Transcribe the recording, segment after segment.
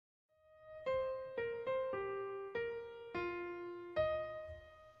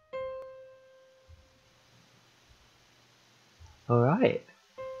Alright.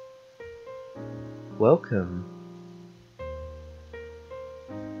 Welcome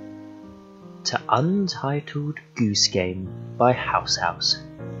to Untitled Goose Game by House.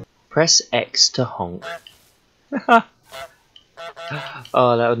 Press X to honk.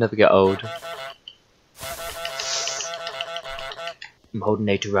 Oh, that'll never get old. I'm holding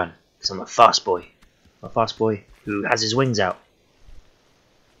A to run, because I'm a fast boy. A fast boy who has his wings out.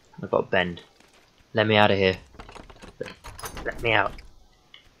 I've got to bend. Let me out of here. Let me out.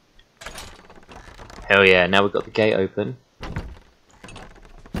 Hell yeah, now we've got the gate open.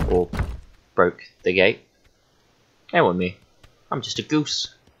 Or broke the gate. Hell with me. I'm just a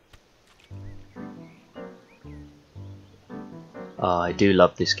goose. Oh, I do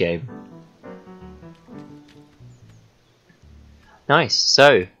love this game. Nice,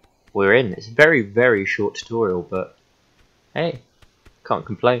 so we're in. It's a very, very short tutorial, but hey, can't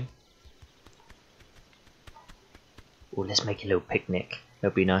complain. Oh, let's make a little picnic.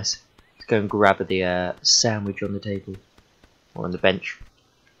 That'll be nice. Let's go and grab the sandwich on the table. Or on the bench.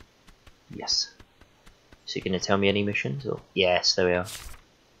 Yes. So you're going to tell me any missions? Or yes, there we are.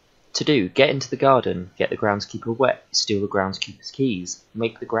 To do, get into the garden, get the groundskeeper wet, steal the groundskeeper's keys,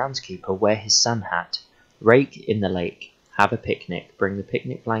 make the groundskeeper wear his sun hat, rake in the lake, have a picnic, bring the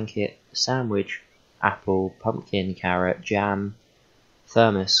picnic blanket, a sandwich, apple, pumpkin, carrot, jam,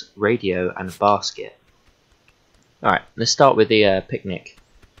 thermos, radio, and a basket. Alright, let's start with the picnic,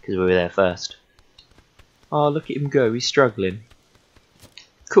 because we were there first. Oh, look at him go, he's struggling.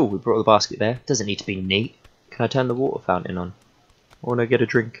 Cool, we brought the basket there. Doesn't need to be neat. Can I turn the water fountain on? I want to get a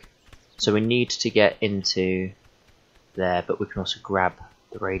drink. So we need to get into there, but we can also grab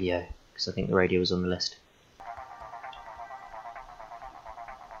the radio, because I think the radio was on the list.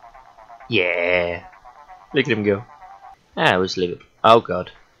 Yeah! Look at him go. Ah, we'll just leave it. Oh god.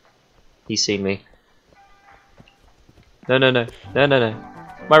 He's seen me. No.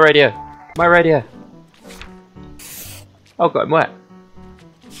 My radio! My radio! Oh, got him wet.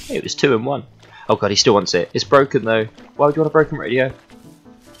 It was 2 and 1. Oh god, he still wants it. It's broken though. Why would you want a broken radio?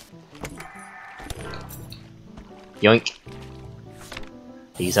 Yoink.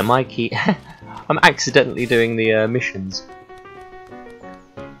 These are my key. I'm accidentally doing the missions.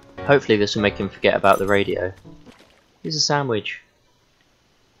 Hopefully this will make him forget about the radio. Here's a sandwich.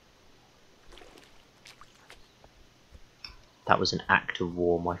 That was an act of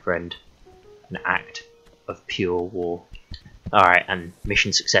war, my friend. An act of pure war. Alright, and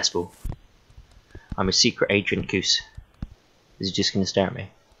mission successful. I'm a secret agent goose. Is he just going to stare at me?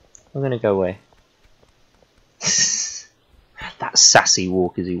 I'm going to go away. That sassy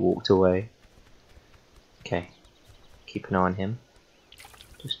walk as he walked away. Okay. Keep an eye on him.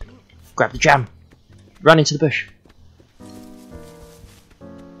 Just grab the jam. Run into the bush.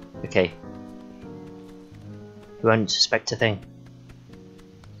 Okay. He won't suspect a thing.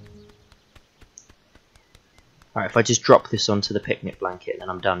 Alright, if I just drop this onto the picnic blanket, then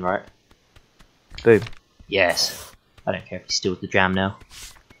I'm done, right? Boom. Yes. I don't care if he steals the jam now.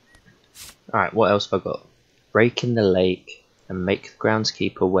 Alright, what else have I got? Rake in the lake and make the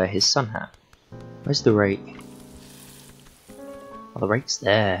groundskeeper wear his sun hat. Where's the rake? Oh, the rake's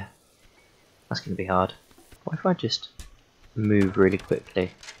there. That's going to be hard. What if I just move really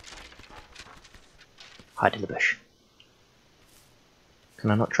quickly? Hide in the bush.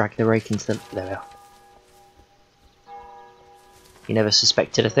 Can I not drag the rake into the... There we are. He never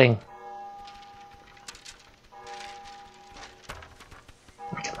suspected a thing.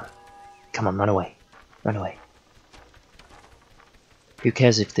 Come on, run away. Run away. Who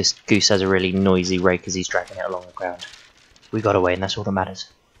cares if this goose has a really noisy rake as he's dragging it along the ground? We got away and that's all that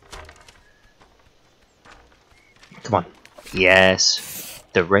matters. Come on. Yes.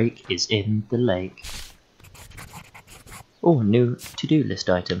 The rake is in the lake. Oh, new to-do list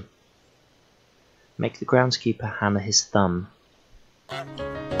item. Make the groundskeeper hammer his thumb.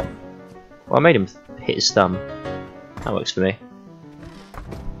 Well, I made him hit his thumb. That works for me.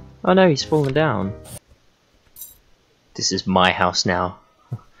 Oh no, he's fallen down. This is my house now.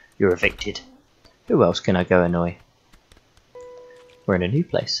 You're evicted. Who else can I go annoy? We're in a new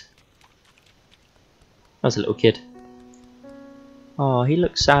place. That was a little kid. Oh, he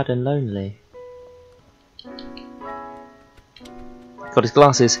looks sad and lonely. Got his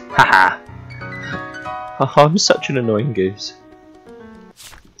glasses. Haha! Oh, I'm such an annoying goose.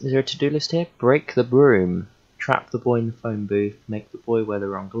 Is there a to-do list here? Break the broom. Trap the boy in the phone booth. Make the boy wear the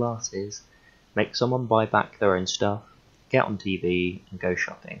wrong glasses. Make someone buy back their own stuff. Get on TV and go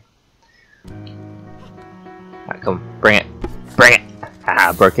shopping. Right, come on, bring it. Bring it!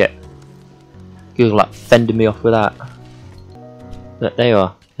 Haha, broke it. You were like fending me off with that. Look, there you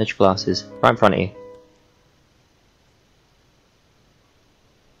are. There's your glasses. Right in front of you.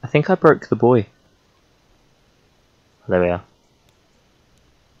 think I broke the boy. There we are.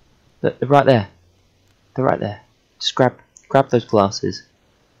 They're right there. They're right there. Just grab those glasses.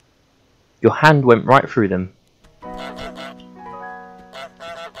 Your hand went right through them.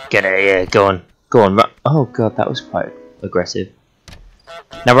 Get out of here. Go on. Go on. Oh god, that was quite aggressive.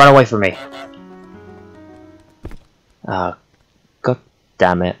 Now run away from me. Ah, god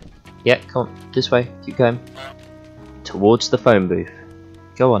damn it. Yeah, come on. This way. Keep going. Towards the phone booth.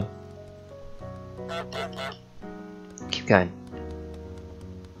 Go on. Keep going.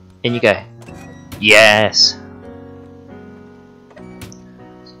 In you go. Yes!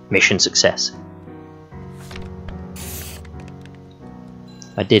 Mission success.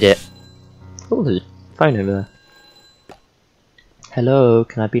 I did it. Oh, there's a phone over there. Hello,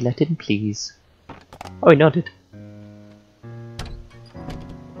 can I be let in, please? Oh, he nodded.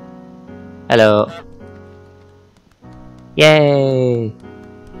 Hello. Yay!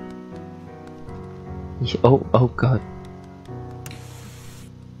 Oh god.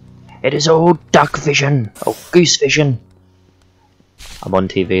 It is all duck vision! Oh, goose vision! I'm on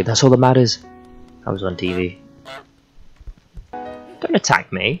TV, that's all that matters. I was on TV. Don't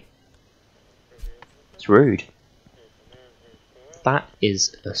attack me. It's rude. That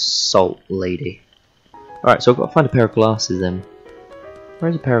is assault, lady. Alright, so I've got to find a pair of glasses then.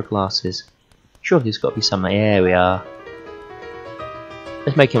 Where's a pair of glasses? Surely there's got to be somewhere. Here we are.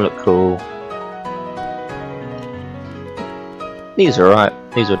 Let's make him look cool. These are alright.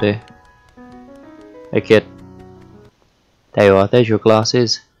 These will do. Hey kid. There you are. There's your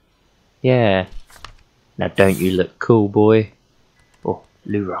glasses. Yeah. Now don't you look cool, boy. Oh,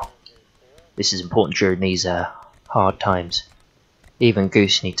 Luro. This is important during these hard times. Even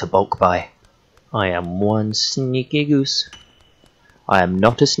goose need to bulk buy. I am one sneaky goose. I am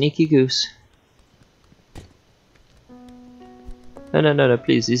not a sneaky goose. No,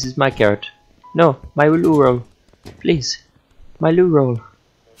 please, this is my carrot. No, my loo roll. Please, my loo roll.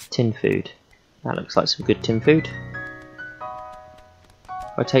 Tin food. That looks like some good tin food.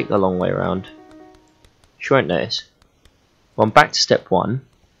 I take the long way around. She won't notice. Well, I'm back to step 1,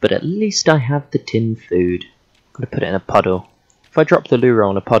 but at least I have the tin food. I'm gonna put it in a puddle. If I drop the loo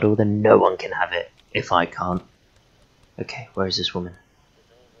roll in a puddle, then no one can have it. If I can't. Okay, where is this woman?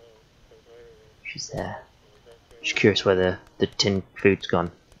 She's there. Just curious where the tin food's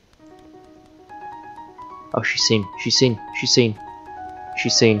gone. Oh, she's seen.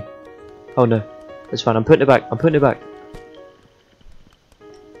 Oh no, that's fine. I'm putting it back.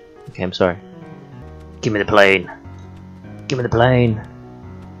 Okay, I'm sorry. Give me the plane.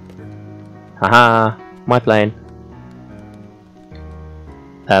 Haha, my plane.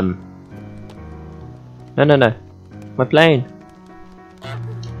 No, my plane.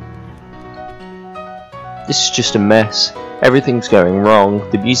 This is just a mess. Everything's going wrong.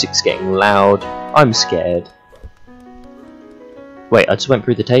 The music's getting loud. I'm scared. Wait, I just went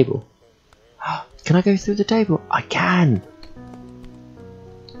through the table. Can I go through the table? I can!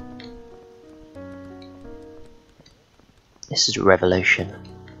 This is a revelation.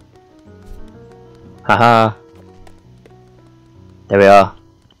 Haha. There we are.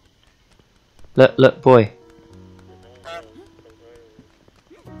 Look, boy.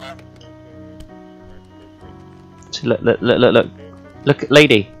 Look,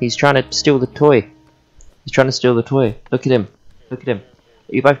 lady. He's trying to steal the toy. Look at him. Are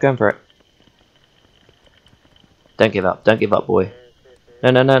you both going for it? Don't give up, boy.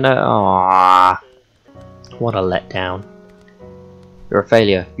 No. Aww. What a letdown. You're a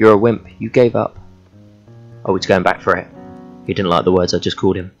failure. You're a wimp. You gave up. Oh, he's going back for it. He didn't like the words I just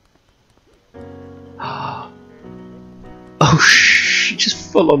called him. Oh, she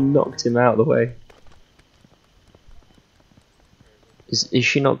just full on knocked him out of the way. Is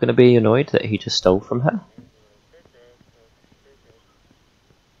she not going to be annoyed that he just stole from her?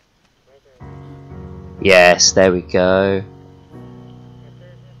 Yes, there we go.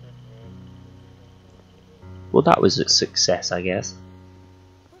 Well, that was a success, I guess.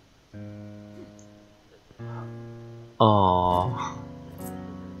 Aww.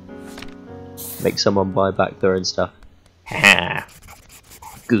 Make someone buy back their own stuff. Ha!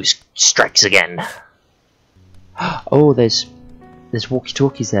 Goose strikes again. Oh, there's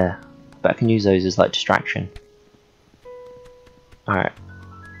walkie-talkies there. But I can use those as like distraction. Alright.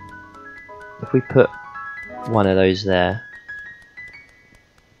 If we put one of those there,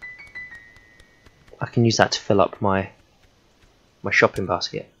 I can use that to fill up my shopping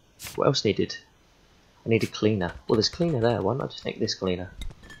basket. What else needed? I need a cleaner. Well, there's cleaner there. Why not just make this cleaner?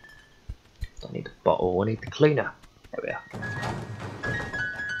 Don't need a bottle. I need the cleaner. There we are.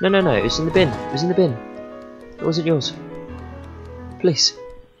 No. It was in the bin. It wasn't yours. Please,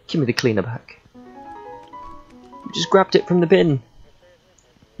 Give me the cleaner back. You just grabbed it from the bin.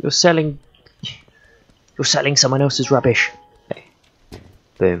 You're selling someone else's rubbish. Okay.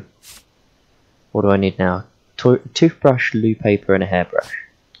 Boom. What do I need now? Toothbrush, loo paper, and a hairbrush.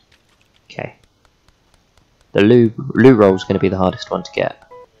 Okay. The loo roll is going to be the hardest one to get.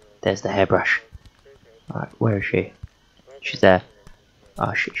 There's the hairbrush. Alright, where is she? She's there.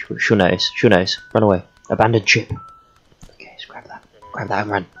 Oh, she'll notice. She'll notice. Run away. Abandoned ship. Okay, let's grab that. Grab that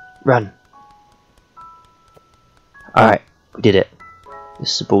and run. Run. Alright, we did it.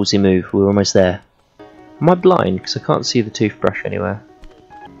 This is a ballsy move. We're almost there. Am I blind? Because I can't see the toothbrush anywhere.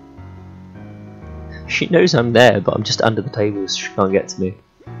 She knows I'm there, but I'm just under the table, so she can't get to me.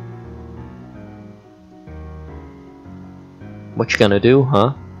 What you gonna do,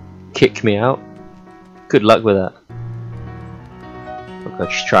 huh? Kick me out? Good luck with that. Oh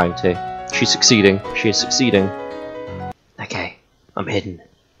god, she's trying to. She's succeeding. She is succeeding. Okay, I'm hidden.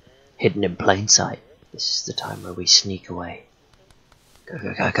 Hidden in plain sight. This is the time where we sneak away. Go,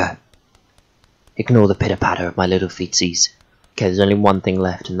 go, go, go. Ignore the pitter-patter of my little feetsies. Okay, there's only one thing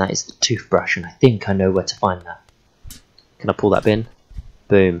left, and that is the toothbrush, and I think I know where to find that. Can I pull that bin?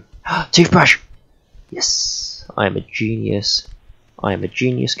 Boom. Toothbrush! Yes! I am a genius. I am a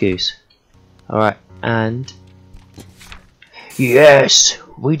genius goose. Alright, and... Yes!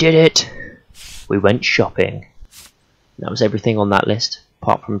 We did it! We went shopping. That was everything on that list,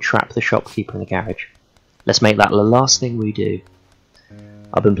 apart from trap the shopkeeper in the garage. Let's make that the last thing we do.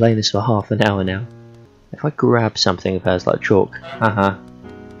 I've been playing this for half an hour now. If I grab something of hers like chalk, haha,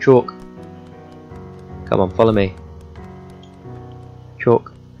 chalk. Come on, follow me.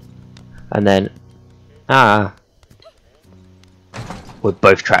 Chalk. And then, we're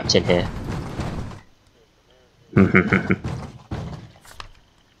both trapped in here.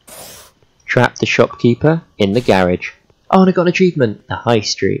 Trap the shopkeeper in the garage. Oh, and I got an achievement. The High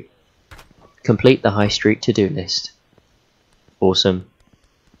Street. Complete the High Street to-do list. Awesome.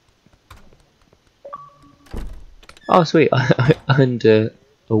 Oh sweet, I earned a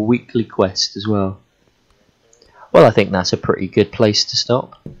weekly quest as well. Well, I think that's a pretty good place to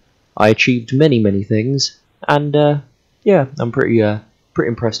stop. I achieved many things, and yeah, I'm pretty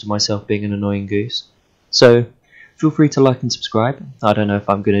impressed with myself being an annoying goose. So, feel free to like and subscribe. I don't know if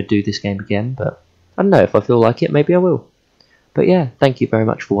I'm going to do this game again, but I don't know, if I feel like it, maybe I will. But yeah, thank you very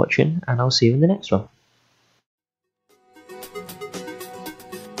much for watching, and I'll see you in the next one.